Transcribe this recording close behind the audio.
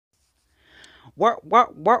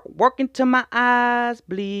Working till my eyes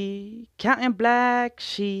bleed, counting black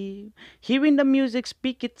sheep, hearing the music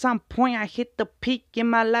speak. At some point, I hit the peak in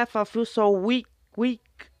my life. I feel so weak.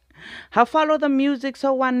 I follow the music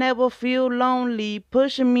so I never feel lonely,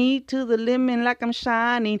 pushing me to the limit like I'm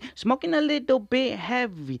shining. Smoking a little bit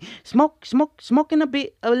heavy, smoking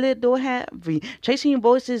a little heavy. Chasing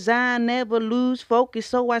voices, I never lose focus,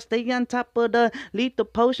 so I stay on top of the lethal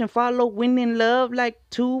potion, following in love like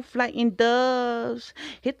two flying doves.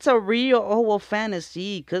 It's a real or a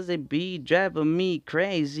fantasy, cause it be driving me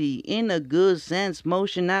crazy. In a good sense,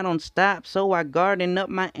 motion I don't stop, so I garden up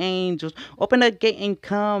my angels. Open the gate and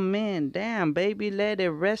come in. Damn, baby, let it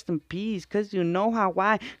rest in peace. Cause you know how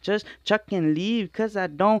I just chuck and leave. Cause I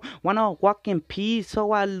don't wanna walk in peace.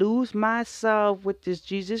 So I lose myself with this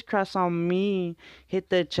Jesus Christ on me. Hit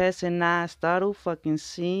the chest and I start to fucking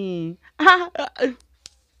sing.